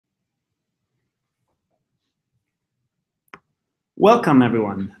Welcome,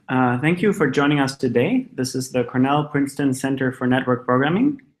 everyone. Thank you for joining us today. This is the Cornell Princeton Center for Network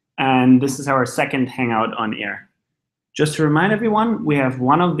Programming, and this is our second Hangout on Air. Just to remind everyone, we have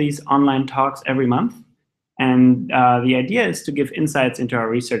one of these online talks every month, and the idea is to give insights into our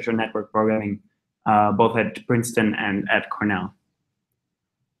research on network programming, both at Princeton and at Cornell.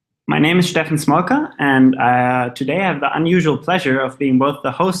 My name is Steffen Smolka, and today I have the unusual pleasure of being both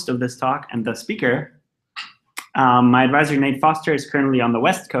the host of this talk and the speaker. My advisor, Nate Foster, is currently on the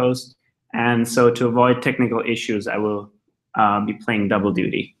West Coast, and so to avoid technical issues, I will be playing double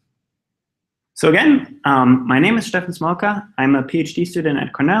duty. So again, my name is Steffen Smolka. I'm a PhD student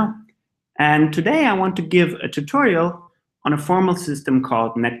at Cornell, and today I want to give a tutorial on a formal system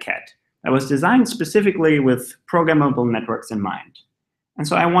called NetKAT that was designed specifically with programmable networks in mind. And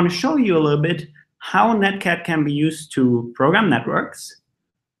so I want to show you a little bit how NetKAT can be used to program networks,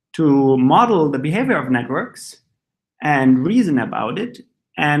 to model the behavior of networks and reason about it,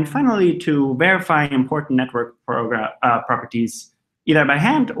 and finally to verify important network properties either by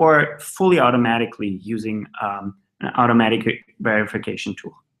hand or fully automatically using an automatic verification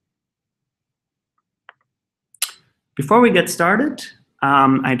tool. Before we get started,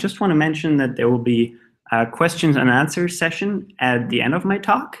 I just want to mention that there will be a questions and answers session at the end of my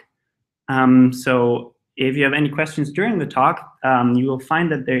talk. So if you have any questions during the talk, you will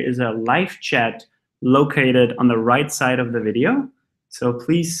find that there is a live chat located on the right side of the video. So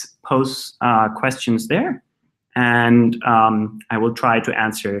please post questions there, and I will try to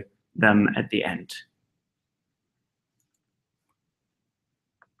answer them at the end.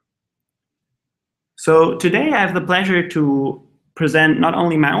 So today I have the pleasure to present not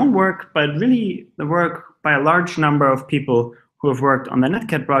only my own work, but really the work by a large number of people who have worked on the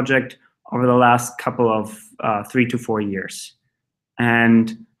NetKAT project over the last couple of 3 to 4 years.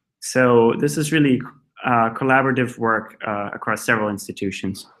 And so this is really collaborative work across several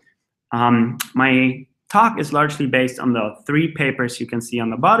institutions. My talk is largely based on the 3 papers you can see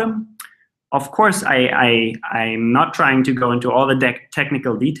on the bottom. Of course, I'm not trying to go into all the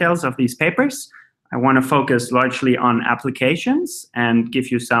technical details of these papers. I want to focus largely on applications and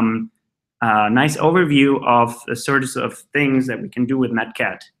give you some nice overview of the sorts of things that we can do with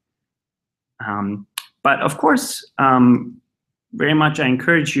NetKAT. But of course, very much I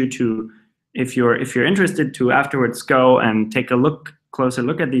encourage you to, if you're interested, to afterwards go and take a closer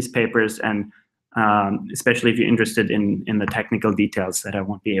look at these papers, and especially if you're interested in the technical details that I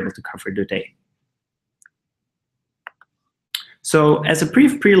won't be able to cover today. So as a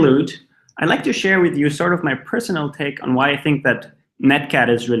brief prelude, I'd like to share with you sort of my personal take on why I think that NetKAT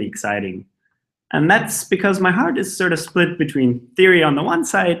is really exciting. And that's because my heart is sort of split between theory on the one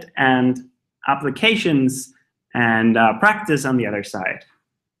side and applications and practice on the other side.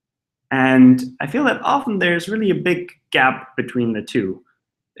 And I feel that often there's really a big gap between the two.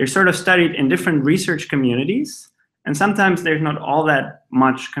 They're sort of studied in different research communities, and sometimes there's not all that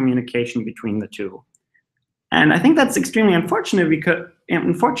much communication between the two. And I think that's extremely unfortunate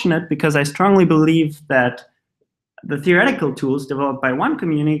because I strongly believe that the theoretical tools developed by one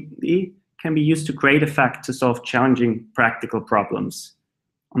community can be used to great effect to solve challenging practical problems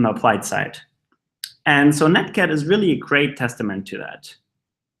on the applied side. And so NetKAT is really a great testament to that.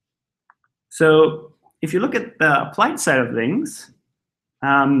 So if you look at the applied side of things,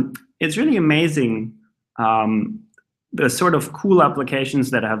 it's really amazing the sort of cool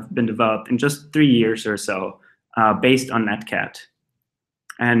applications that have been developed in just 3 years or so based on NetKAT.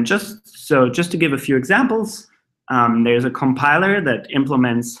 And just to give a few examples, there's a compiler that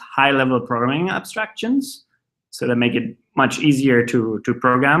implements high-level programming abstractions, so that make it much easier to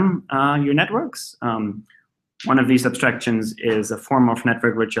program your networks. One of these abstractions is a form of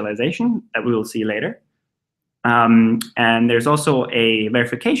network virtualization that we will see later. And there's also a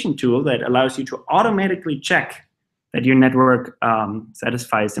verification tool that allows you to automatically check that your network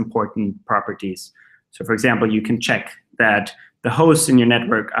satisfies important properties. So for example, you can check that the hosts in your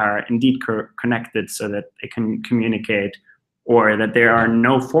network are indeed connected so that they can communicate, or that there are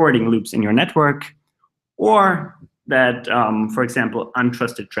no forwarding loops in your network, or that, for example,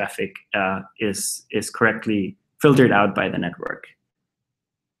 untrusted traffic is correctly filtered out by the network,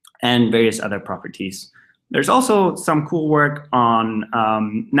 and various other properties. There's also some cool work on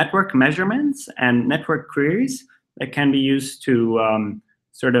network measurements and network queries that can be used to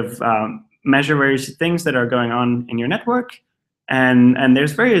sort of measure various things that are going on in your network. And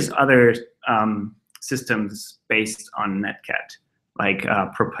there's various other systems based on NetKAT, like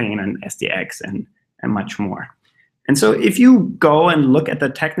Propane and SDX and much more. And so if you go and look at the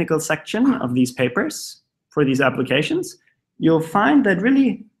technical section of these papers for these applications, you'll find that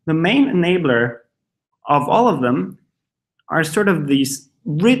really the main enabler of all of them are sort of these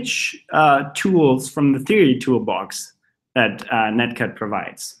rich tools from the theory toolbox that NetKAT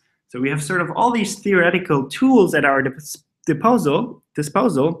provides. So we have sort of all these theoretical tools at our disposal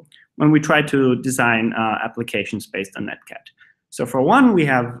when we try to design applications based on NetKAT. So for one, we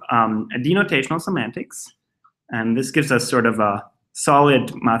have a denotational semantics, and this gives us sort of a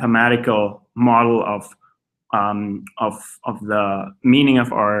solid mathematical model of the meaning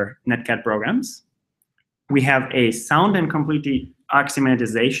of our NetKAT programs. We have a sound and complete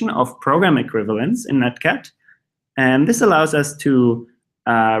axiomatization of program equivalence in NetKAT, and this allows us to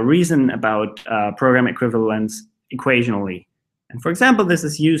reason about program equivalence equationally. And for example, this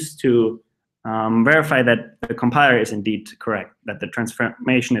is used to verify that the compiler is indeed correct, that the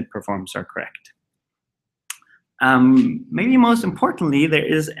transformation it performs are correct. Maybe most importantly, there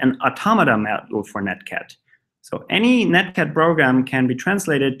is an automata model for NetKAT. So any NetKAT program can be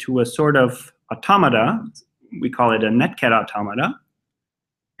translated to a sort of automata. We call it a NetKAT automata.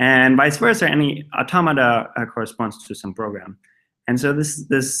 And vice versa, any automata corresponds to some program. And so this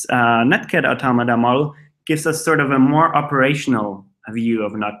NetKAT automata model gives us sort of a more operational view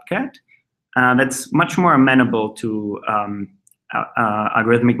of NetKAT that's much more amenable to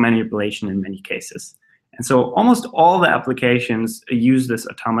algorithmic manipulation in many cases. And so almost all the applications use this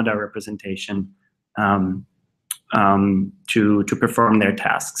automata representation to perform their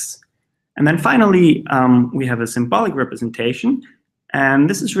tasks. And then finally, we have a symbolic representation. And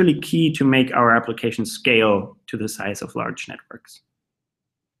this is really key to make our application scale to the size of large networks.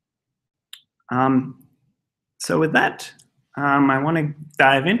 So with that, I want to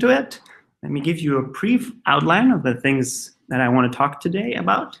dive into it. Let me give you a brief outline of the things that I want to talk today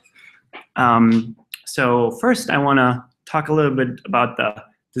about. So first, I want to talk a little bit about the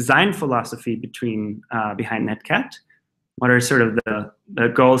design philosophy behind NetKAT. What are sort of the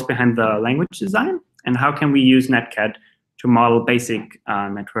goals behind the language design, and how can we use NetKAT to model basic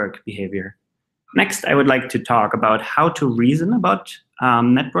network behavior? Next, I would like to talk about how to reason about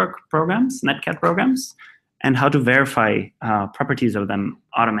network programs, NetKAT programs, and how to verify properties of them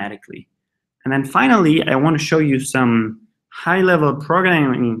automatically. And then finally, I want to show you some high-level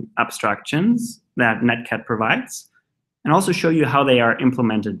programming abstractions that NetKAT provides, and also show you how they are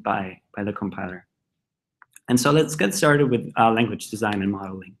implemented by the compiler. And so let's get started with language design and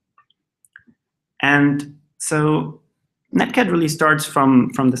modeling. And so NetKAT really starts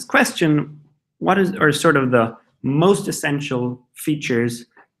from this question: what are sort of the most essential features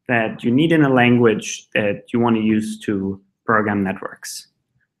that you need in a language that you want to use to program networks?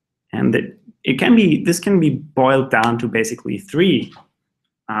 And this can be boiled down to basically three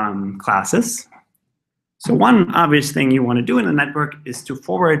classes. So one obvious thing you want to do in a network is to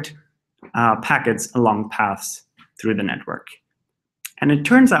forward packets along paths through the network. And it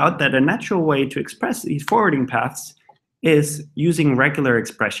turns out that a natural way to express these forwarding paths is using regular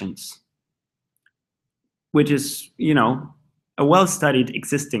expressions, which is, a well-studied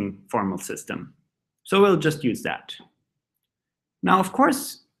existing formal system. So we'll just use that. Now, of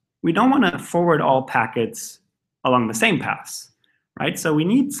course, we don't want to forward all packets along the same paths, right? So we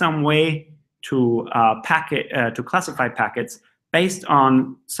need some way to classify packets based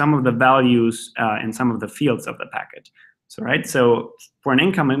on some of the values in some of the fields of the packet. So for an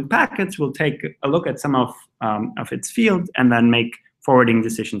incoming packet, we'll take a look at some of its fields and then make forwarding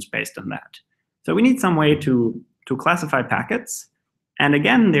decisions based on that. So we need some way to classify packets. And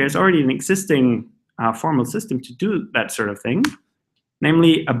again, there's already an existing formal system to do that sort of thing,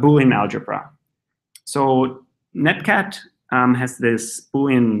 namely a Boolean algebra. So NetKAT has this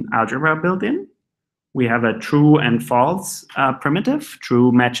Boolean algebra built in. We have a true and false primitive.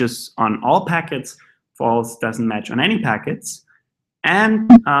 True matches on all packets. False doesn't match on any packets.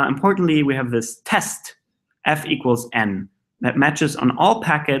 And importantly, we have this test, f equals n, that matches on all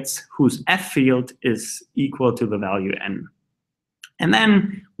packets whose f field is equal to the value n. And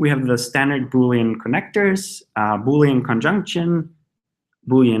then we have the standard Boolean connectors, Boolean conjunction,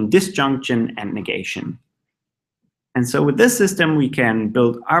 Boolean disjunction, and negation. And so with this system, we can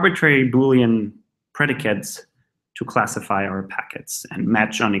build arbitrary Boolean predicates to classify our packets and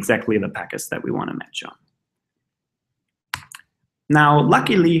match on exactly the packets that we want to match on. Now,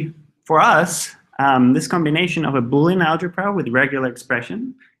 luckily for us, this combination of a Boolean algebra with regular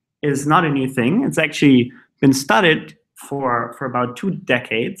expression is not a new thing. It's actually been studied for about 2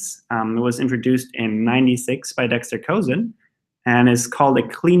 decades. It was introduced in '96 by Dexter Cozen and is called a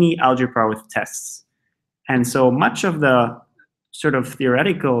Kleene algebra with tests. And so much of the sort of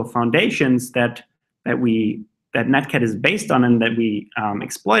theoretical foundations that NetKAT is based on and that we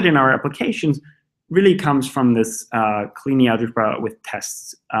exploit in our applications really comes from this Kleene algebra with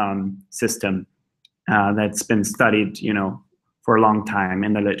tests system that's been studied, for a long time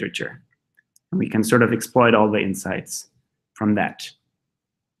in the literature. And we can sort of exploit all the insights from that.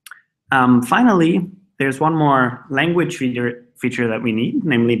 Finally, there's one more language feature that we need,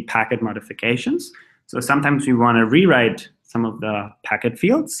 namely packet modifications. So sometimes we want to rewrite some of the packet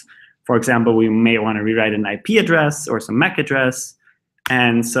fields. For example, we may want to rewrite an IP address or some MAC address.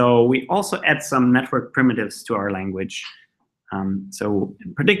 And so we also add some network primitives to our language. So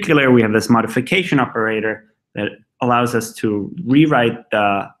in particular, we have this modification operator that allows us to rewrite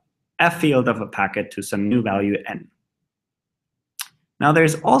the F field of a packet to some new value n. Now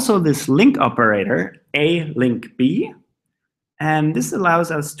there's also this link operator, A link B, and this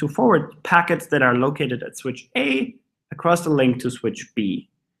allows us to forward packets that are located at switch A across the link to switch B.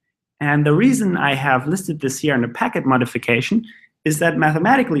 And the reason I have listed this here under packet modification is that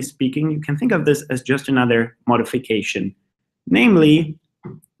mathematically speaking, you can think of this as just another modification. Namely,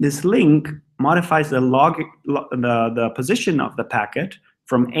 this link modifies the position of the packet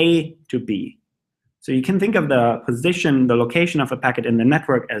from A to B. So you can think of the position, the location of a packet in the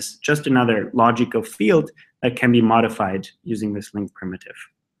network as just another logical field that can be modified using this link primitive.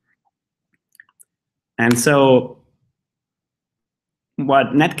 And so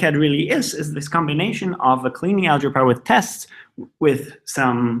what NetKAT really is this combination of a cleaning algebra with tests with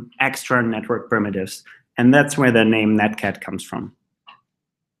some extra network primitives. And that's where the name NetKAT comes from.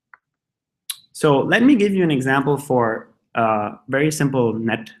 So let me give you an example for a very simple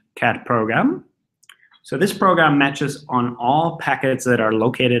NetKAT program. So this program matches on all packets that are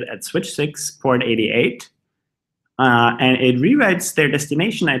located at switch 6, port 88. And it rewrites their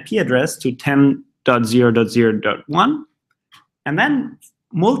destination IP address to 10.0.0.1. And then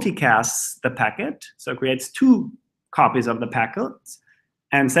multicasts the packet, so it creates 2 copies of the packets,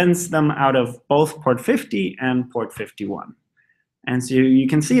 and sends them out of both port 50 and port 51. And so you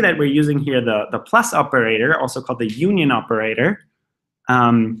can see that we're using here the plus operator, also called the union operator,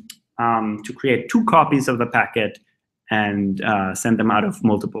 to create 2 copies of the packet and send them out of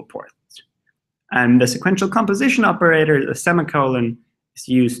multiple ports. And the sequential composition operator, the semicolon, is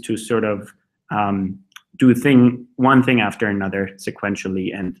used to sort of do one thing after another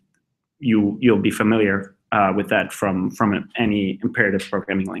sequentially, and you'll be familiar with that from any imperative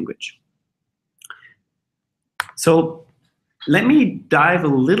programming language. So let me dive a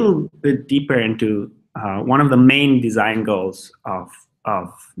little bit deeper into one of the main design goals of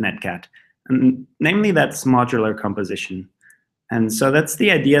NetKAT, and namely that's modular composition. And so that's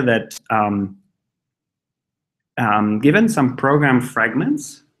the idea that given some program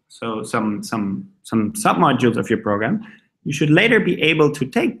fragments, so some submodules of your program, you should later be able to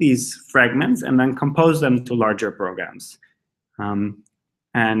take these fragments and then compose them to larger programs.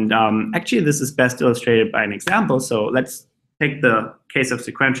 Actually, this is best illustrated by an example. So let's take the case of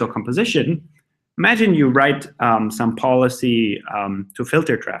sequential composition. Imagine you write some policy to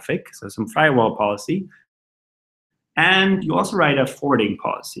filter traffic, so some firewall policy, and you also write a forwarding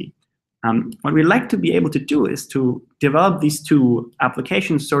policy. What we like to be able to do is to develop these 2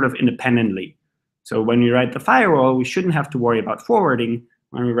 applications sort of independently. So when we write the firewall, we shouldn't have to worry about forwarding.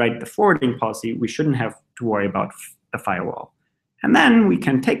 When we write the forwarding policy, we shouldn't have to worry about the firewall. And then we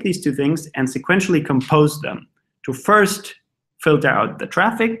can take these 2 things and sequentially compose them to first filter out the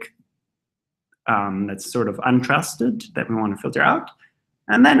traffic that's sort of untrusted that we want to filter out,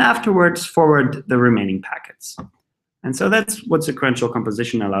 and then afterwards forward the remaining packets. And so that's what sequential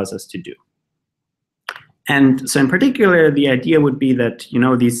composition allows us to do. And so in particular, the idea would be that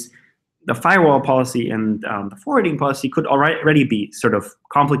the firewall policy and the forwarding policy could already be sort of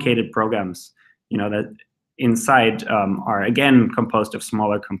complicated programs, that inside are again composed of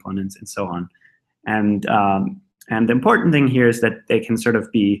smaller components and so on. And the important thing here is that they can sort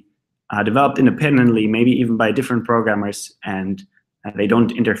of be developed independently, maybe even by different programmers, and they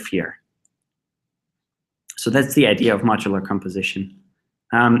don't interfere. So that's the idea of modular composition.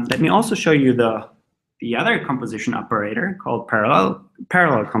 Let me also show you the other composition operator called parallel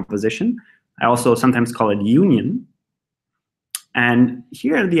composition. I also sometimes call it union. And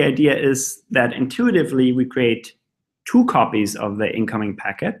here the idea is that intuitively we create 2 copies of the incoming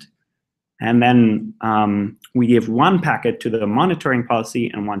packet, and then we give 1 packet to the monitoring policy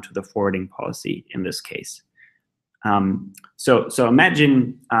and 1 to the forwarding policy in this case. So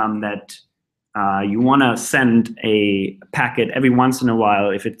imagine that you want to send a packet every once in a while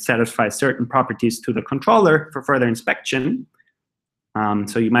if it satisfies certain properties to the controller for further inspection.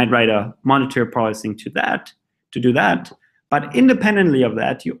 So you might write a monitor policy to do that. But independently of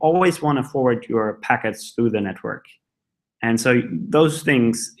that, you always want to forward your packets through the network. And so those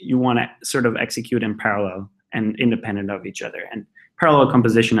things you want to sort of execute in parallel and independent of each other. And parallel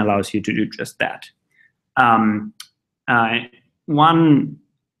composition allows you to do just that. one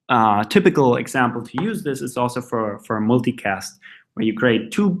typical example to use this is also for multicast, where you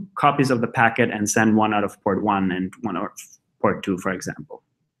create 2 copies of the packet and send one out of port 1 and one out of port 2, for example.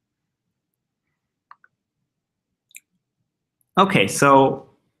 Okay, so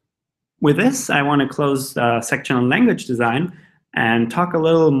with this, I want to close the section on language design and talk a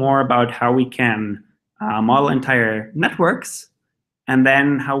little more about how we can model entire networks, and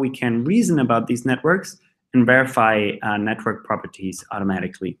then how we can reason about these networks and verify network properties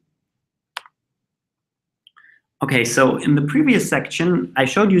automatically. Okay, so in the previous section, I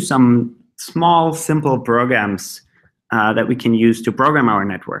showed you some small, simple programs that we can use to program our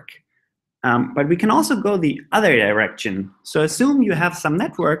network. But we can also go the other direction. So assume you have some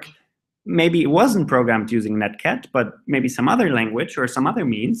network, maybe it wasn't programmed using NetKAT, but maybe some other language or some other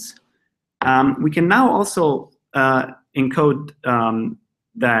means. We can now also encode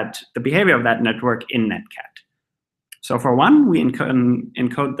the behavior of that network in NetKAT. So for one, we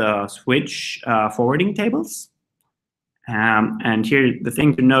encode the switch forwarding tables. And here, the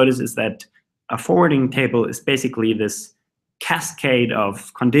thing to notice is that a forwarding table is basically this cascade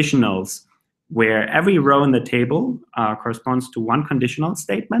of conditionals where every row in the table corresponds to one conditional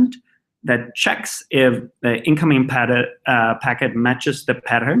statement that checks if the incoming packet matches the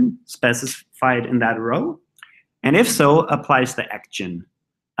pattern specified in that row, and if so, applies the action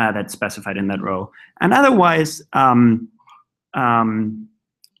that's specified in that row, and otherwise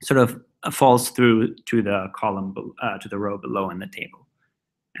sort of falls through to the column, to the row below in the table.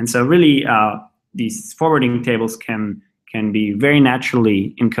 And so really, these forwarding tables can be very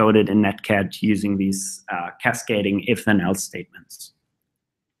naturally encoded in NetKAT using these cascading if-then-else statements.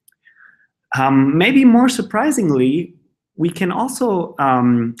 Maybe more surprisingly, we can also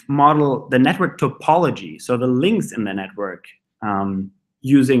model the network topology, so the links in the network,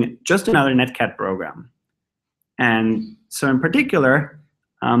 using just another NetKAT program. And so in particular,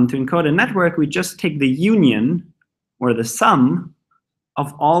 to encode a network, we just take the union, or the sum,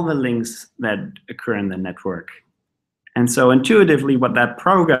 of all the links that occur in the network. And so intuitively, what that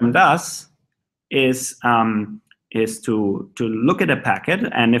program does is to look at a packet,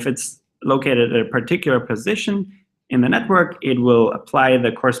 and if it's located at a particular position in the network, it will apply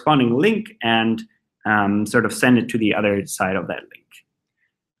the corresponding link and sort of send it to the other side of that link.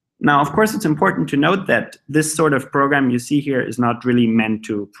 Now, of course, it's important to note that this sort of program you see here is not really meant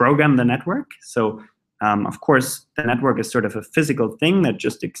to program the network. So, of course, the network is sort of a physical thing that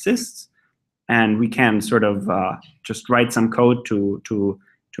just exists, and we can sort of just write some code to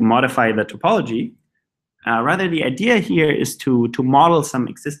modify the topology. Rather, the idea here is to model some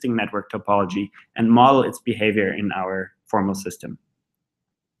existing network topology and model its behavior in our formal system.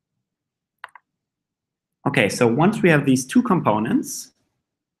 Okay, so once we have these 2 components,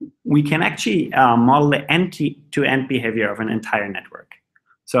 we can actually model the end-to-end behavior of an entire network.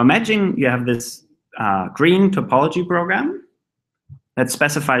 So imagine you have this green topology program that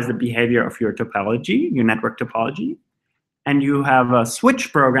specifies the behavior of your topology, your network topology, and you have a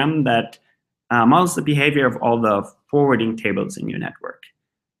switch program that models the behavior of all the forwarding tables in your network.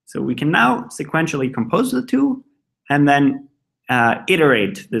 So we can now sequentially compose the 2 and then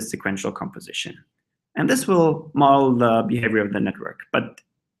iterate this sequential composition. And this will model the behavior of the network. But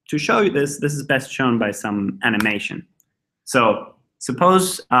to show you this is best shown by some animation. So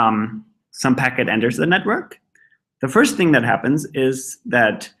suppose some packet enters the network. The first thing that happens is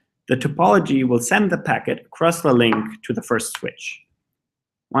that the topology will send the packet across the link to the first switch.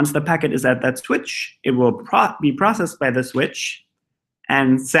 Once the packet is at that switch, it will be processed by the switch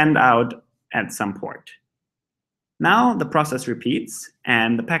and send out at some port. Now the process repeats,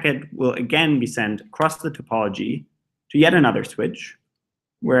 and the packet will again be sent across the topology to yet another switch,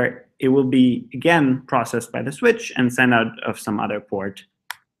 where it will be again processed by the switch and sent out of some other port,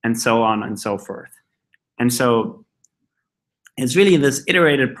 and so on and so forth. And so it's really this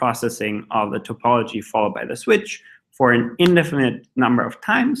iterated processing of the topology followed by the switch for an indefinite number of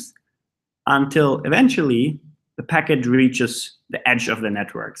times until eventually the packet reaches the edge of the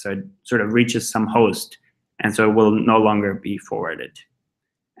network. So it sort of reaches some host, and so it will no longer be forwarded.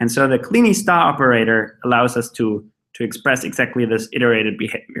 And so the Kleene star operator allows us to express exactly this iterated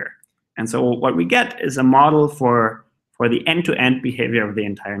behavior. And so what we get is a model for the end-to-end behavior of the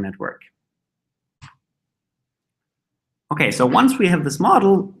entire network. Okay, so once we have this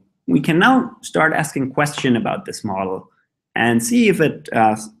model, we can now start asking questions about this model and see if it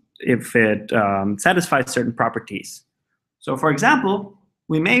satisfies certain properties. So for example,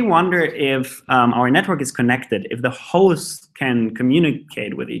 we may wonder if our network is connected, if the hosts can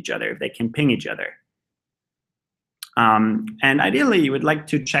communicate with each other, if they can ping each other. And ideally, you would like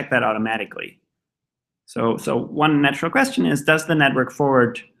to check that automatically. So one natural question is, does the network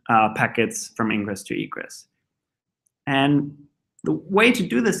forward packets from ingress to egress? And the way to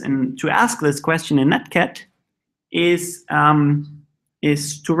do this and to ask this question in NetKAT is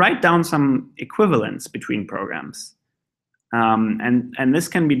to write down some equivalence between programs. And this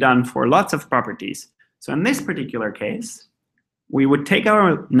can be done for lots of properties. So in this particular case, we would take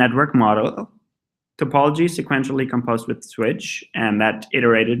our network model, topology sequentially composed with switch, and that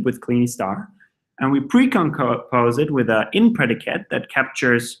iterated with cleany star, and we pre-compose it with an in predicate that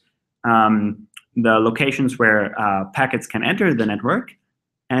captures the locations where packets can enter the network,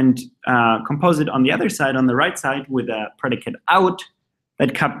 and compose it on the other side, on the right side, with a predicate out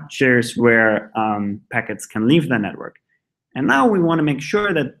that captures where packets can leave the network. And now we want to make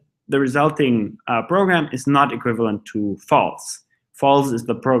sure that the resulting program is not equivalent to false. False is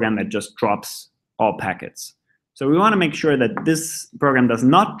the program that just drops all packets. So we want to make sure that this program does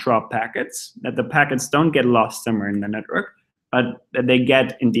not drop packets, that the packets don't get lost somewhere in the network, but that they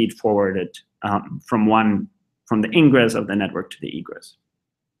get indeed forwarded from the ingress of the network to the egress.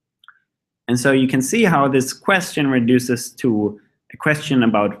 And so you can see how this question reduces to a question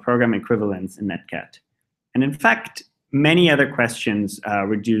about program equivalence in NetKAT. And in fact, many other questions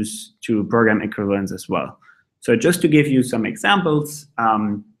reduce to program equivalence as well. So just to give you some examples,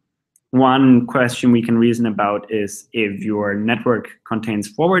 one question we can reason about is if your network contains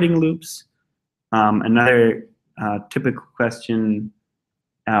forwarding loops. Another typical question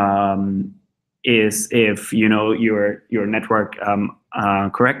is if your network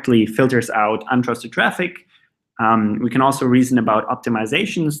correctly filters out untrusted traffic. We can also reason about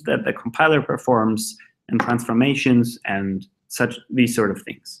optimizations that the compiler performs and transformations and these sort of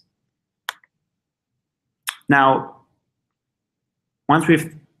things. Now, once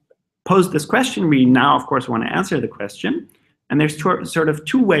we've posed this question, we now, of course, want to answer the question. And there's sort of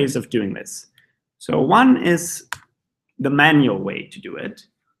two ways of doing this. So one is the manual way to do it.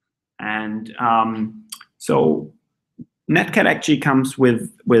 And so NetKAT actually comes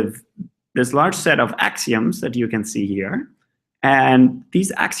with this large set of axioms that you can see here. And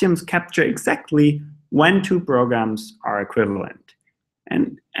these axioms capture exactly when two programs are equivalent.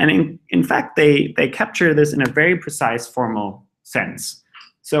 And in fact, they capture this in a very precise formal sense.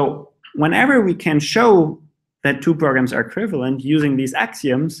 So whenever we can show that two programs are equivalent using these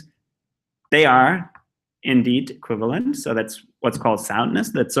axioms, they are indeed equivalent. So that's what's called soundness.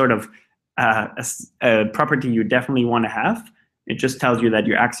 That's sort of a property you definitely want to have. It just tells you that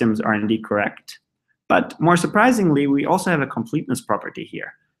your axioms are indeed correct. But more surprisingly, we also have a completeness property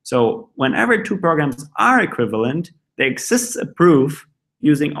here. So whenever two programs are equivalent, there exists a proof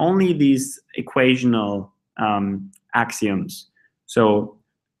using only these equational axioms. So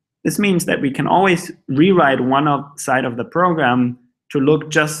this means that we can always rewrite one side of the program to look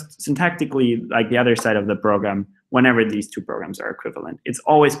just syntactically like the other side of the program whenever these two programs are equivalent. It's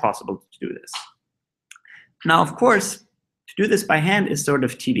always possible to do this. Now, of course, to do this by hand is sort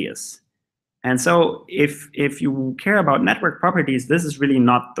of tedious. And so if you care about network properties, this is really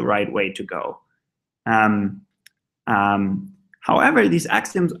not the right way to go. However, these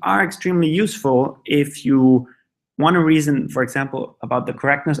axioms are extremely useful if you want to reason, for example, about the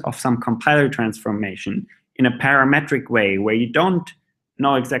correctness of some compiler transformation in a parametric way, where you don't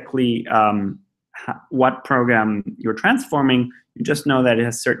know exactly what program you're transforming. You just know that it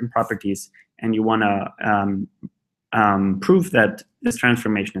has certain properties, and you want to prove that this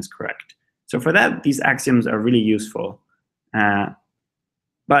transformation is correct. So for that, these axioms are really useful.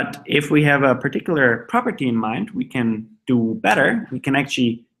 But if we have a particular property in mind, we can do better. We can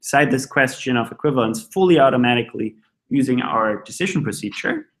actually decide this question of equivalence fully automatically using our decision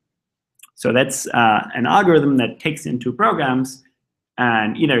procedure. So that's an algorithm that takes in two programs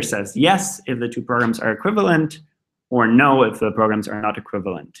and either says yes if the two programs are equivalent, or no if the programs are not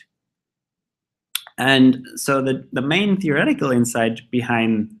equivalent. And so the main theoretical insight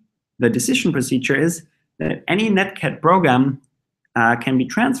behind the decision procedure is that any NetKAT program can be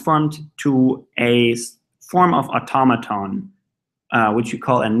transformed to a form of automaton, which we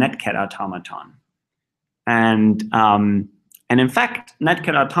call a NetKAT automaton. And in fact,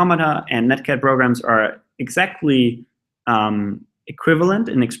 NetKAT automata and NetKAT programs are exactly equivalent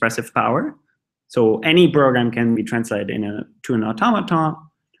in expressive power. So any program can be translated to an automaton,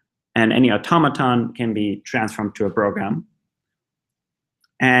 and any automaton can be transformed to a program.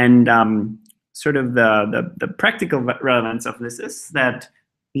 And sort of the practical relevance of this is that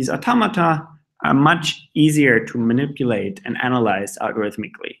these automata are much easier to manipulate and analyze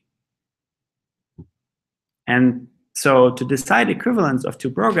algorithmically. And so to decide equivalence of two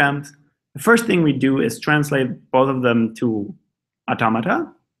programs, the first thing we do is translate both of them to automata.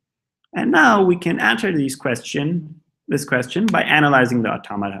 And now we can answer this question by analyzing the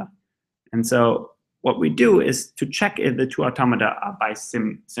automata. And so what we do is to check if the two automata are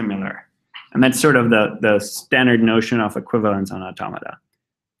similar. And that's sort of the standard notion of equivalence on automata.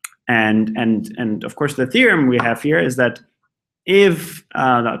 And of course, the theorem we have here is that if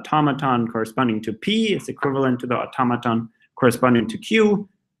the automaton corresponding to P is equivalent to the automaton corresponding to Q,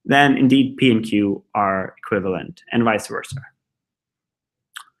 then indeed P and Q are equivalent, and vice versa.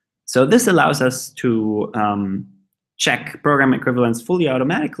 So this allows us to check program equivalence fully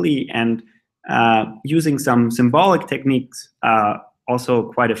automatically and using some symbolic techniques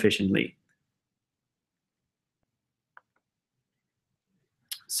also quite efficiently.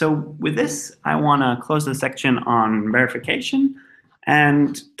 So with this, I want to close the section on verification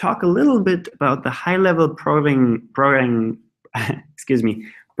and talk a little bit about the high-level programming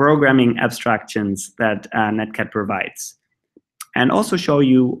abstractions that NetKAT provides, and also show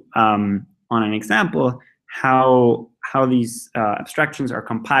you on an example how these abstractions are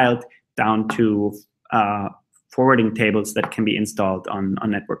compiled down to forwarding tables that can be installed on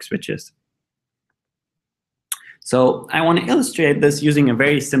network switches. So I want to illustrate this using a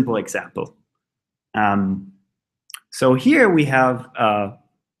very simple example. So here we have a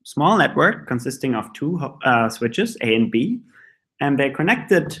small network consisting of two switches, A and B, and they're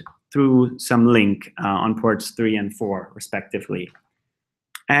connected through some link on ports 3 and 4, respectively.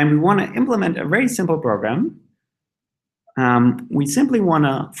 And we want to implement a very simple program. We simply want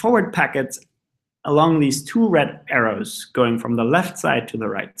to forward packets along these two red arrows going from the left side to the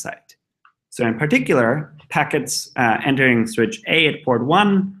right side. So in particular, packets entering switch A at port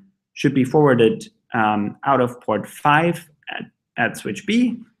 1 should be forwarded out of port 5 at switch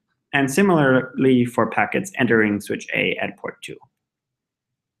B, and similarly for packets entering switch A at port 2.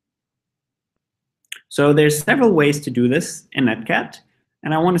 So there's several ways to do this in NetKAT,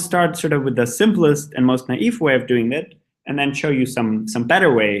 and I want to start sort of with the simplest and most naive way of doing it, and then show you some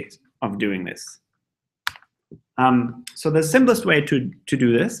better ways of doing this. So the simplest way to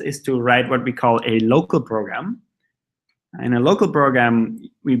do this is to write what we call a local program. In a local program,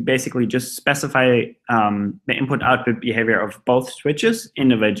 we basically just specify the input-output behavior of both switches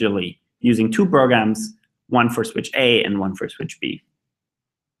individually using two programs, one for switch A and one for switch B.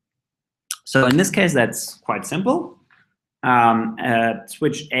 So in this case, that's quite simple. At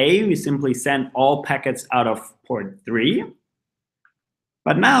switch A, we simply send all packets out of port 3.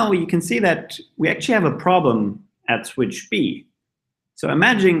 But now you can see that we actually have a problem at switch B. So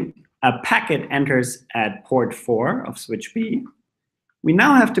imagine a packet enters at port 4 of switch B. We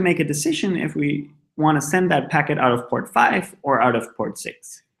now have to make a decision if we want to send that packet out of port 5 or out of port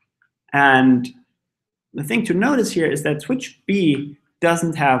 6. And the thing to notice here is that switch B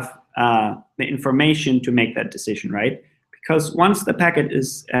doesn't have the information to make that decision, right? Because once the packet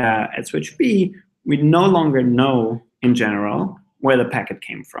is at switch B, we no longer know, in general, where the packet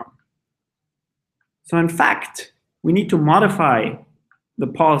came from. So in fact, we need to modify the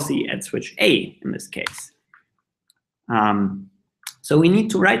policy at switch A in this case. So we need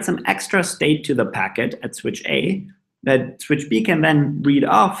to write some extra state to the packet at switch A that switch B can then read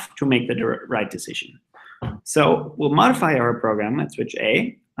off to make the right decision. So we'll modify our program at switch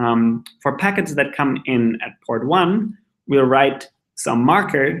A. For packets that come in at port 1, we'll write some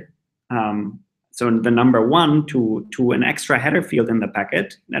marker, so the number 1 to an extra header field in the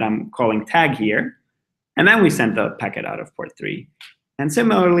packet that I'm calling tag here. And then we send the packet out of port 3. And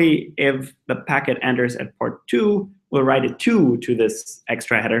similarly, if the packet enters at port 2, we'll write a 2 to this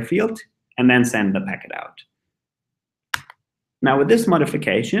extra header field and then send the packet out. Now with this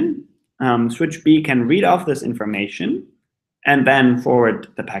modification, switch B can read off this information and then forward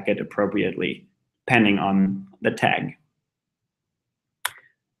the packet appropriately, depending on the tag.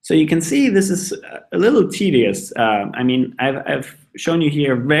 So you can see this is a little tedious. I mean, I've shown you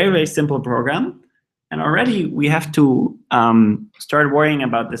here a very, very simple program. And already we have to start worrying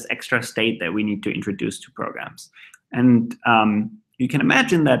about this extra state that we need to introduce to programs. And you can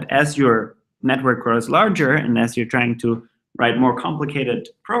imagine that as your network grows larger and as you're trying to write more complicated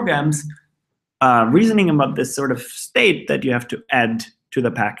programs, reasoning about this sort of state that you have to add to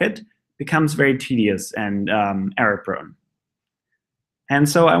the packet becomes very tedious and error-prone. And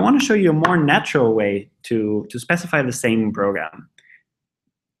so I want to show you a more natural way to specify the same program.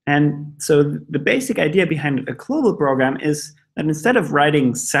 And so the basic idea behind a global program is that instead of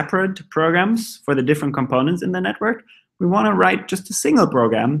writing separate programs for the different components in the network, we want to write just a single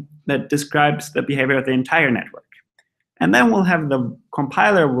program that describes the behavior of the entire network. And then we'll have the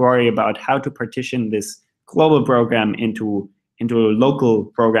compiler worry about how to partition this global program into local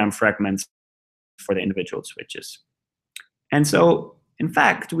program fragments for the individual switches. And so in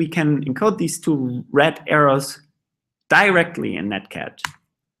fact, we can encode these two red arrows directly in NetKAT.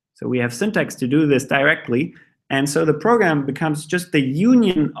 So we have syntax to do this directly. And so the program becomes just the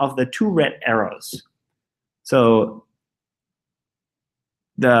union of the two red arrows. So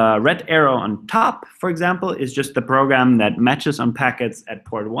the red arrow on top, for example, is just the program that matches on packets at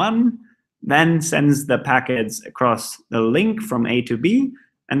port 1, then sends the packets across the link from A to B,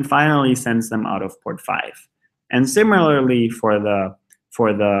 and finally sends them out of port 5. And similarly for the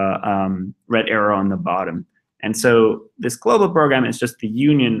red arrow on the bottom. And so this global program is just the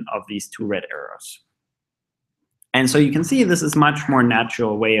union of these two red arrows. And so you can see this is much more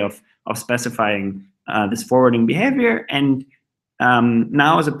natural way of specifying this forwarding behavior. And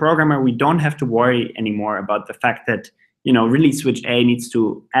now as a programmer, we don't have to worry anymore about the fact that really switch A needs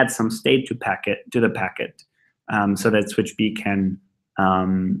to add some state to the packet so that switch B can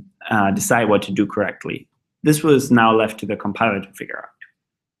decide what to do correctly. This was now left to the compiler to figure out.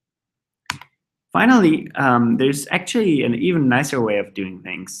 Finally, there's actually an even nicer way of doing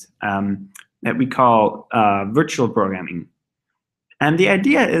things that we call virtual programming. And the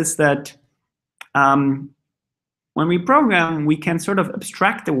idea is that when we program, we can sort of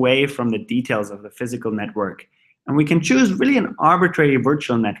abstract away from the details of the physical network. And we can choose really an arbitrary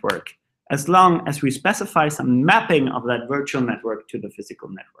virtual network as long as we specify some mapping of that virtual network to the physical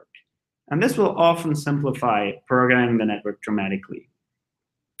network. And this will often simplify programming the network dramatically.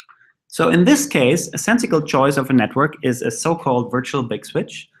 So in this case, a sensible choice of a network is a so-called virtual big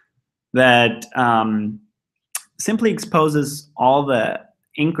switch that simply exposes all the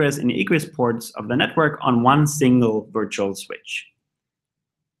ingress and egress ports of the network on one single virtual switch.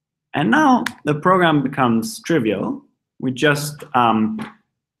 And now the program becomes trivial. We just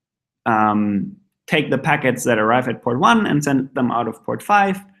take the packets that arrive at port 1 and send them out of port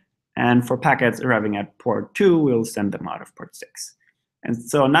 5. And for packets arriving at port 2, we'll send them out of port 6. And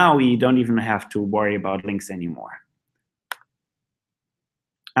so now we don't even have to worry about links anymore.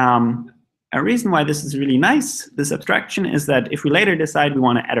 A reason why this is really nice, this abstraction, is that if we later decide we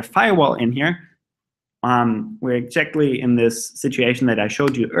want to add a firewall in here, we're exactly in this situation that I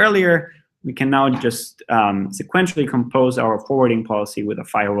showed you earlier. We can now just sequentially compose our forwarding policy with a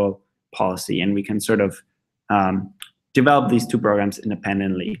firewall policy, and we can sort of develop these two programs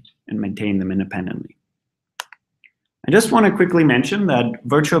independently and maintain them independently. I just want to quickly mention that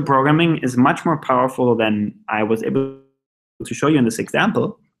virtual programming is much more powerful than I was able to show you in this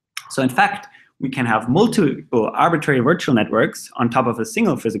example. So in fact, we can have multiple arbitrary virtual networks on top of a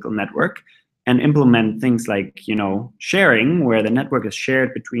single physical network and implement things like sharing, where the network is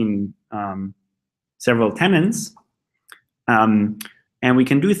shared between several tenants. And we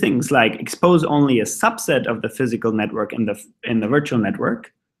can do things like expose only a subset of the physical network in the virtual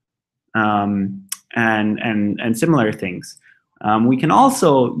network. And similar things. We can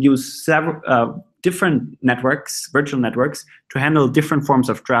also use several different networks, virtual networks, to handle different forms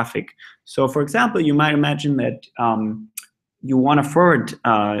of traffic. So for example, you might imagine that you want to forward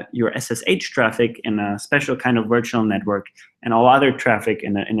your SSH traffic in a special kind of virtual network and all other traffic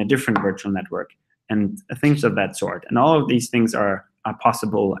in a different virtual network and things of that sort. And all of these things are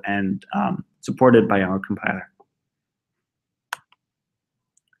possible and supported by our compiler.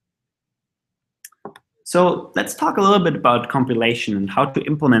 So let's talk a little bit about compilation and how to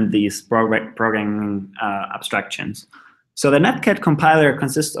implement these programming abstractions. So the NetKAT compiler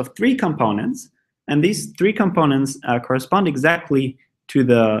consists of 3 components, and these 3 components correspond exactly to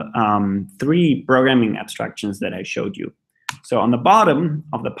the 3 programming abstractions that I showed you. So on the bottom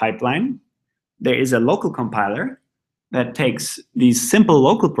of the pipeline, there is a local compiler that takes these simple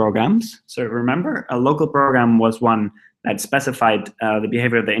local programs. So remember, a local program was one that specified the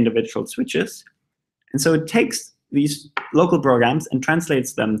behavior of the individual switches. And so it takes these local programs and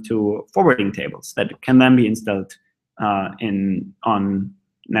translates them to forwarding tables that can then be installed on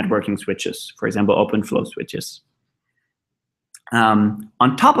networking switches, for example, open flow switches.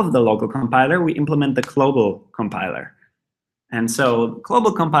 On top of the local compiler, we implement the global compiler. And so the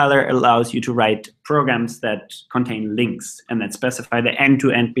global compiler allows you to write programs that contain links and that specify the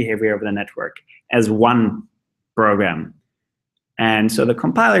end-to-end behavior of the network as one program. And so the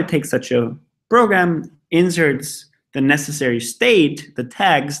compiler takes such a program, inserts the necessary state, the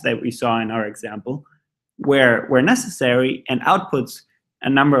tags that we saw in our example, where necessary, and outputs a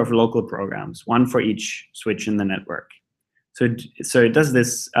number of local programs, one for each switch in the network. So it does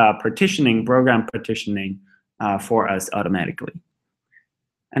this program partitioning for us automatically.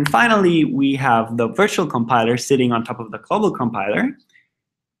 And finally, we have the virtual compiler sitting on top of the global compiler.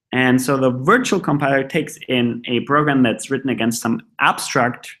 And so the virtual compiler takes in a program that's written against some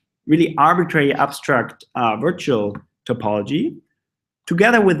abstract, really arbitrary abstract virtual topology.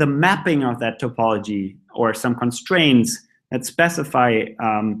 together with the mapping of that topology or some constraints that specify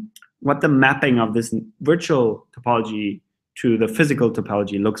what the mapping of this virtual topology to the physical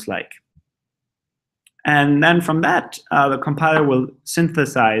topology looks like. And then from that, the compiler will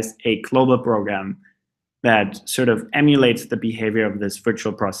synthesize a global program that sort of emulates the behavior of this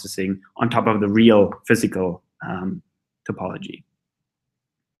virtual processing on top of the real physical topology.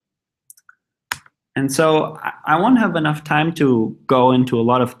 And so I won't have enough time to go into a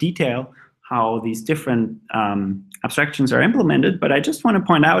lot of detail how these different abstractions are implemented, but I just want to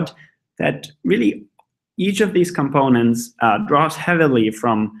point out that really each of these components draws heavily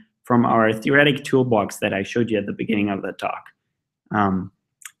from our theoretic toolbox that I showed you at the beginning of the talk.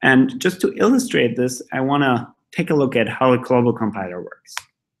 And just to illustrate this, I want to take a look at how a global compiler works.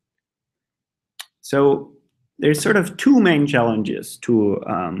 So there's sort of two main challenges to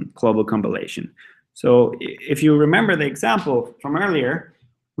global compilation. So if you remember the example from earlier,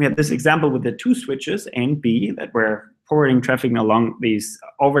 we had this example with the two switches, A and B, that were forwarding traffic along these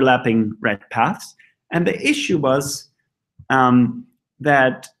overlapping red paths. And the issue was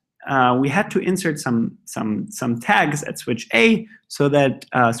that we had to insert some tags at switch A so that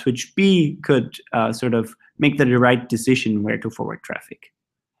switch B could sort of make the right decision where to forward traffic.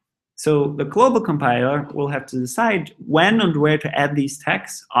 So the global compiler will have to decide when and where to add these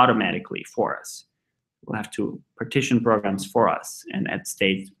tags automatically for us. We'll have to partition programs for us and add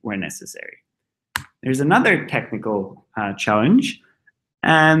states where necessary. There's another technical challenge,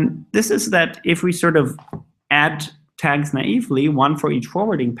 and this is that if we sort of add tags naively, one for each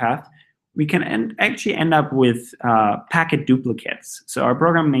forwarding path, we can actually end up with packet duplicates. So our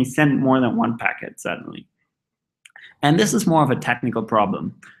program may send more than one packet suddenly. And this is more of a technical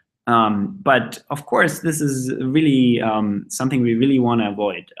problem. But of course, this is really something we really want to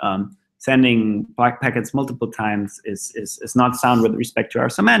avoid. Sending packets multiple times is not sound with respect to our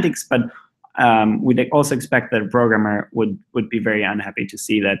semantics, but we'd also expect that a programmer would be very unhappy to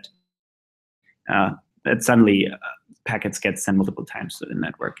see that that suddenly packets get sent multiple times to the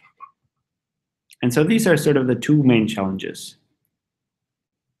network. And so these are sort of the two main challenges.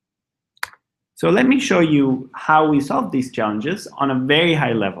 So let me show you how we solve these challenges on a very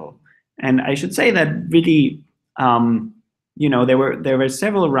high level. And I should say that really, there were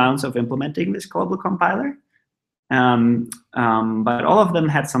several rounds of implementing this global compiler, but all of them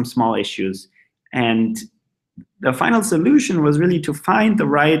had some small issues. And the final solution was really to find the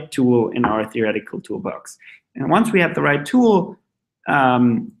right tool in our theoretical toolbox. And once we had the right tool,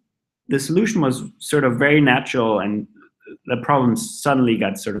 the solution was sort of very natural, and the problem suddenly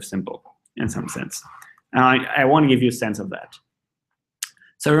got sort of simple in some sense. I want to give you a sense of that.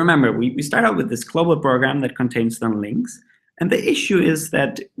 So remember, we start out with this global program that contains some links. And the issue is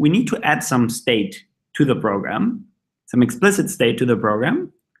that we need to add some state to the program, some explicit state to the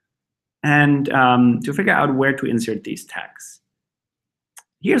program, and to figure out where to insert these tags.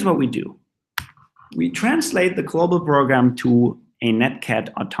 Here's what we do. We translate the global program to a NetKAT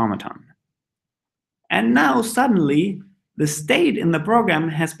automaton. And now suddenly, the state in the program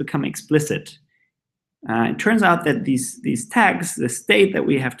has become explicit. It turns out that these tags, the state that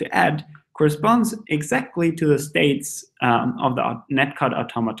we have to add, corresponds exactly to the states of the NetKAT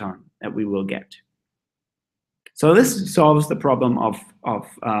automaton that we will get. So this solves the problem of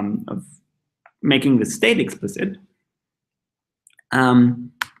making the state explicit.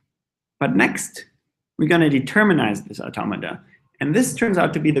 But next, we're going to determinize this automata. And this turns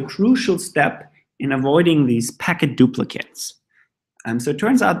out to be the crucial step in avoiding these packet duplicates. So it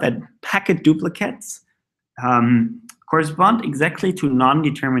turns out that packet duplicates correspond exactly to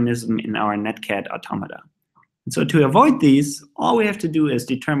non-determinism in our NetKAT automata. And so to avoid these, all we have to do is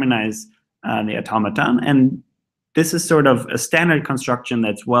determinize the automaton. And this is sort of a standard construction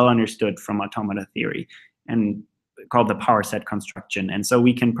that's well understood from automata theory and called the power set construction. And so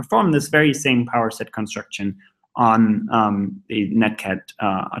we can perform this very same power set construction on the NetKAT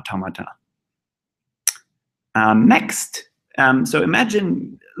automata. Next, so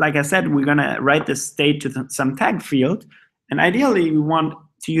imagine, like I said, we're going to write this state to some tag field. And ideally, we want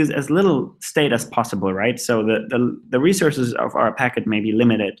to use as little state as possible, right? So the resources of our packet may be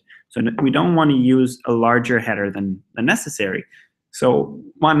limited. So we don't want to use a larger header than necessary. So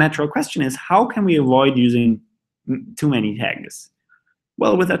one natural question is, how can we avoid using too many tags?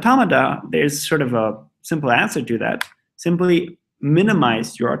 Well, with automata, there's sort of a simple answer to that. Simply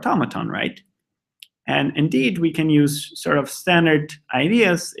minimize your automaton, right? And indeed, we can use sort of standard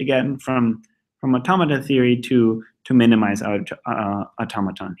ideas, again, from automata theory to minimize our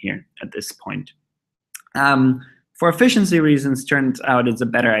automaton here at this point. For efficiency reasons, turns out it's a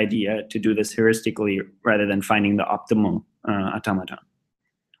better idea to do this heuristically rather than finding the optimal automaton.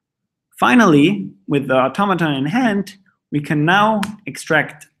 Finally, with the automaton in hand, we can now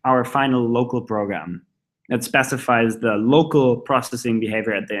extract our final local program that specifies the local processing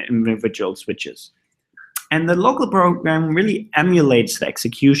behavior at the individual switches. And the local program really emulates the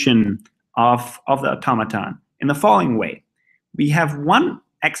execution of the automaton in the following way. We have one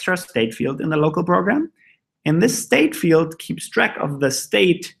extra state field in the local program, and this state field keeps track of the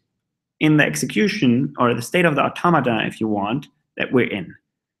state in the execution, or the state of the automata, if you want, that we're in.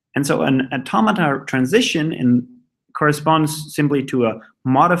 And so an automata transition corresponds simply to a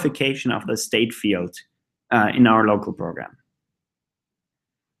modification of the state field in our local program.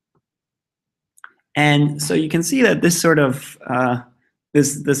 And so you can see that this sort of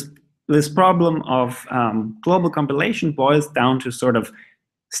this problem of global compilation boils down to sort of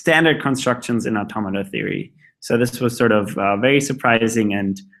standard constructions in automata theory. So this was sort of very surprising,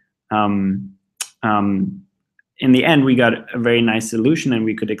 and in the end, we got a very nice solution, and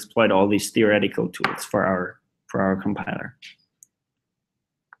we could exploit all these theoretical tools for our compiler.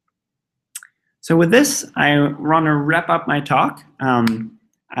 So with this, I want to wrap up my talk.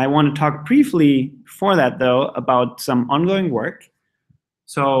 I want to talk briefly before that, though, about some ongoing work.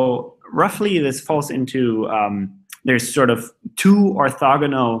 So roughly, this falls into there's sort of two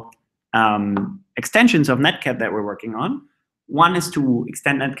orthogonal extensions of NetKAT that we're working on. One is to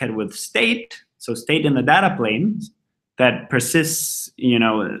extend NetKAT with state, so state in the data plane that persists.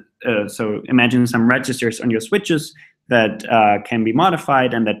 So imagine some registers on your switches that can be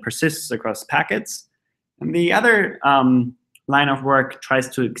modified and that persists across packets. And the other line of work tries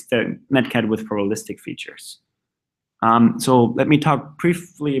to extend NetKAT with probabilistic features. So let me talk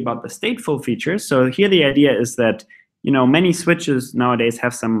briefly about the stateful features. So here the idea is that many switches nowadays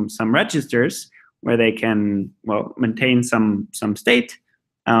have some registers where they can maintain some state,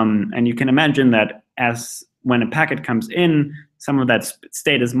 and you can imagine that as when a packet comes in, some of that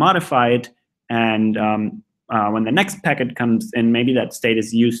state is modified, and when the next packet comes in, maybe that state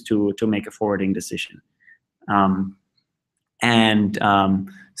is used to make a forwarding decision.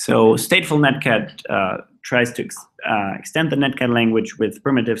 So stateful NetKAT tries to extend the NetKAT language with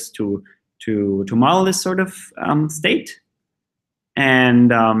primitives to model this sort of state,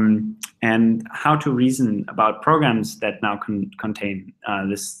 and how to reason about programs that now contain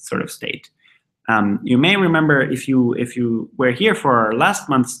this sort of state. You may remember, if you were here for our last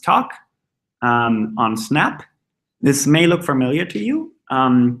month's talk on Snap, this may look familiar to you.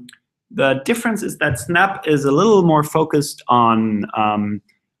 The difference is that Snap is a little more focused on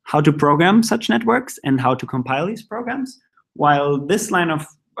how to program such networks and how to compile these programs, while this line of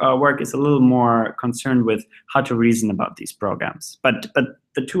work is a little more concerned with how to reason about these programs. But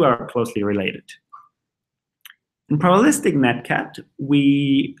the two are closely related. In probabilistic NetKAT,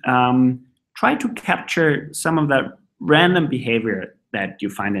 we try to capture some of that random behavior that you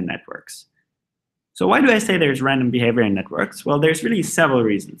find in networks. So why do I say there's random behavior in networks? Well, there's really several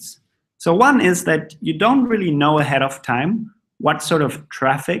reasons. So one is that you don't really know ahead of time what sort of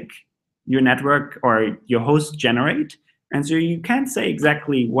traffic your network or your host generate. And so you can't say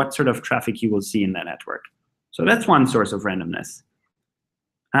exactly what sort of traffic you will see in that network. So that's one source of randomness.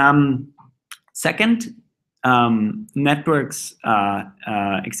 Second, networks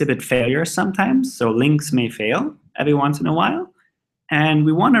exhibit failures sometimes. So links may fail every once in a while. And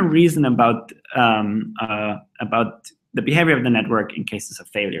we want to reason about the behavior of the network in cases of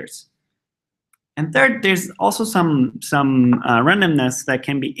failures. And third, there's also some randomness that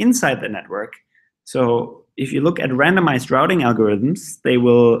can be inside the network. So if you look at randomized routing algorithms, they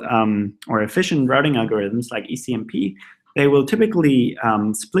will, or efficient routing algorithms like ECMP, they will typically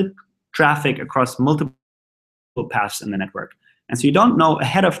split traffic across multiple paths in the network. And so you don't know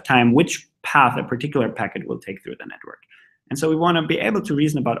ahead of time which path a particular packet will take through the network. And so we want to be able to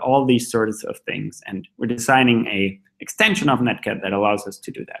reason about all these sorts of things. And we're designing an extension of NetKAT that allows us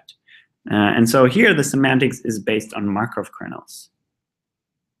to do that. And so here the semantics is based on Markov kernels.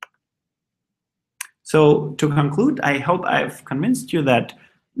 So to conclude, I hope I've convinced you that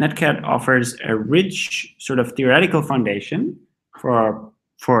NetKAT offers a rich sort of theoretical foundation for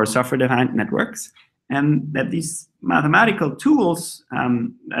software-defined networks, and that these mathematical tools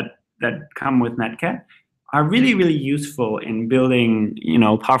that come with NetKAT are really, really useful in building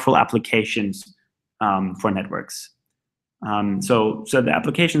powerful applications for networks. So the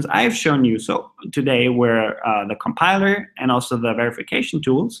applications I've shown you today were the compiler and also the verification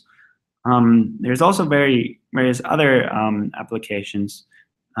tools. There's also various other applications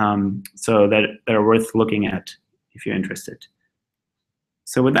so that are worth looking at if you're interested.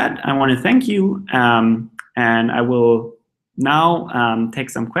 So with that, I want to thank you, and I will now take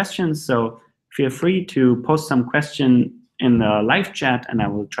some questions. So feel free to post some question in the live chat, and I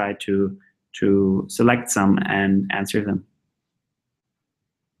will try to select some and answer them.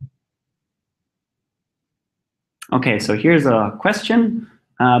 Okay, so here's a question.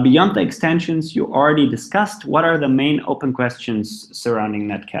 Beyond the extensions you already discussed, what are the main open questions surrounding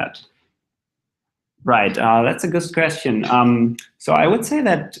NetKAT? Right, that's a good question. So I would say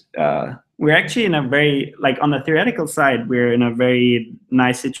that we're actually in a very, like on the theoretical side, we're in a very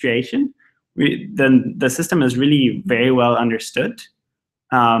nice situation. The system is really very well understood.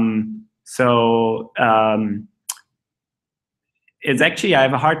 It's actually, I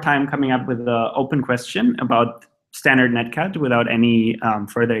have a hard time coming up with an open question about standard NetKAT without any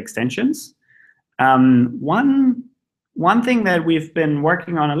further extensions. One thing that we've been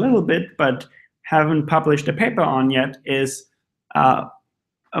working on a little bit, but haven't published a paper on yet, is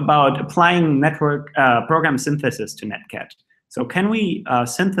about applying network program synthesis to NetKAT. So can we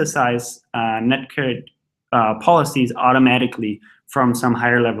synthesize NetKAT policies automatically from some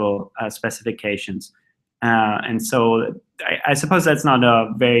higher level specifications? And so I suppose that's not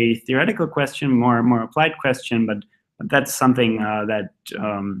a very theoretical question, more applied question, but that's something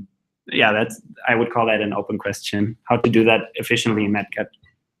yeah, I would call that an open question, how to do that efficiently in NetKAT.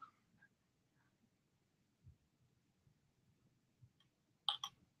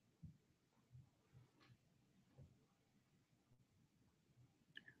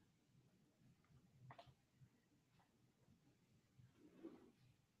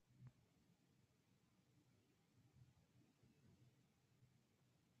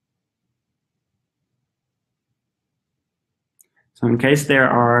 So in case there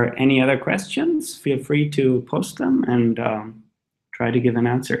are any other questions, feel free to post them and try to give an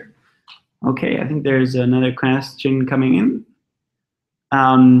answer. Okay, I think there's another question coming in.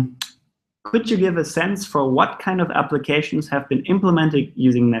 Could you give a sense for what kind of applications have been implemented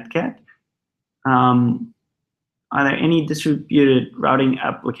using NetKAT? Are there any distributed routing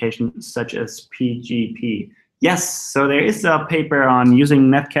applications such as PGP? Yes, so there is a paper on using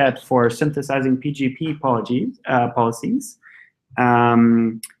NetKAT for synthesizing PGP policies.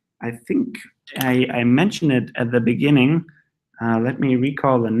 I think I mentioned it at the beginning. Let me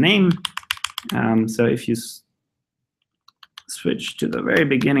recall the name. So if you switch to the very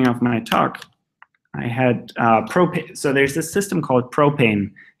beginning of my talk, I had propane. So there's this system called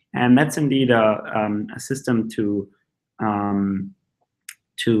propane, and that's indeed a system to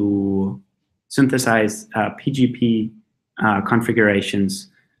synthesize PGP configurations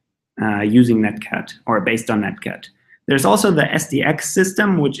using NetKAT or based on NetKAT. There's also the SDX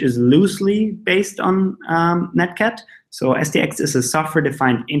system, which is loosely based on NetKAT. So SDX is a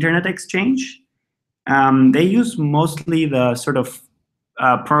software-defined internet exchange. They use mostly the sort of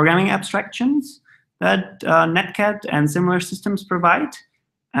programming abstractions that NetKAT and similar systems provide.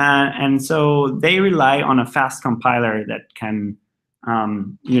 And so they rely on a fast compiler that can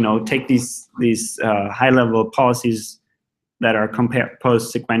take these high-level policies that are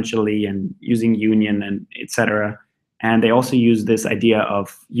composed sequentially and using union and etc. And they also use this idea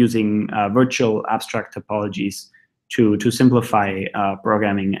of using virtual abstract topologies to simplify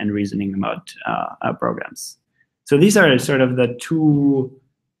programming and reasoning about programs. So these are sort of the two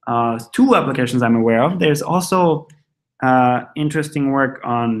applications I'm aware of. There's also interesting work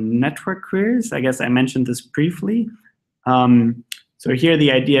on network queries. I guess I mentioned this briefly. So here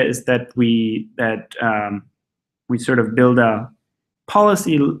the idea is that we sort of build a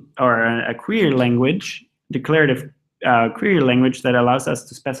policy or a query language, declarative query language that allows us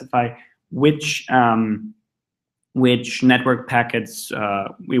to specify which network packets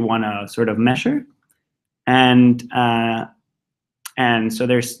we want to sort of measure, and so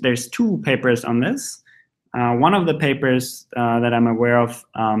there's two papers on this. One of the papers that I'm aware of,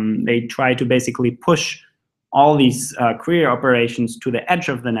 they try to basically push all these query operations to the edge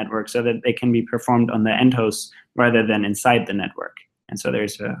of the network so that they can be performed on the end host rather than inside the network. And so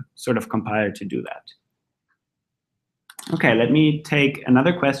there's a sort of compiler to do that. Okay, let me take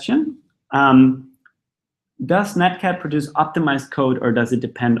another question. Does NetKAT produce optimized code, or does it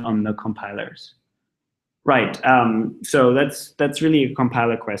depend on the compilers? Right. So that's really a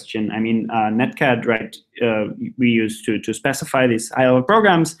compiler question. I mean, NetKAT, right? We use to specify these high-level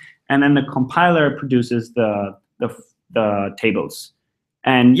programs, and then the compiler produces the tables.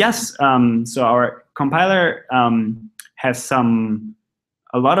 And yes, so our compiler has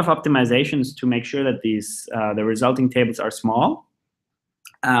a lot of optimizations to make sure that the resulting tables are small.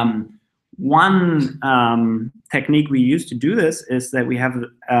 One technique we use to do this is that we have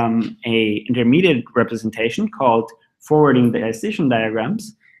a intermediate representation called forwarding decision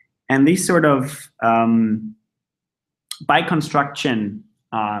diagrams, and these sort of by construction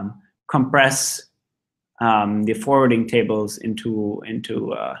compress the forwarding tables to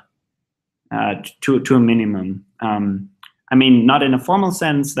a minimum. I mean, not in a formal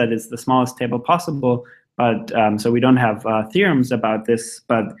sense that it's the smallest table possible, but so we don't have theorems about this,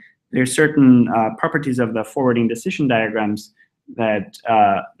 but there's certain properties of the forwarding decision diagrams that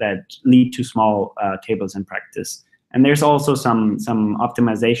lead to small tables in practice. And there's also some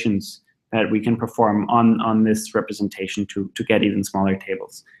optimizations that we can perform on this representation to get even smaller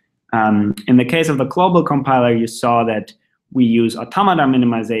tables. In the case of the global compiler, you saw that we use automata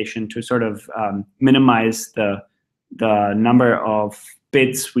minimization to sort of minimize the number of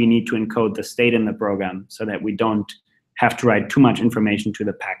bits we need to encode the state in the program, so that we don't have to write too much information to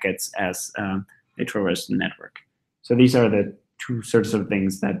the packets as they traverse the network. So these are the two sorts of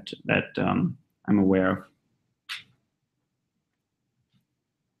things that I'm aware of.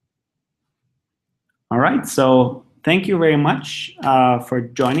 All right, so thank you very much for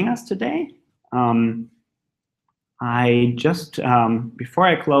joining us today. I just, before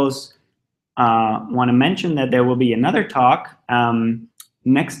I close, want to mention that there will be another talk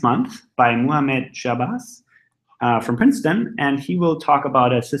next month by Mohamed Shabazz from Princeton, and he will talk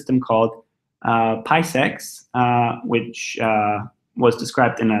about a system called PySex, which was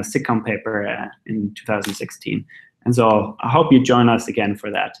described in a SIGCOMM paper in 2016. And so I hope you join us again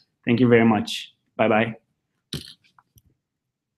for that. Thank you very much. Bye-bye.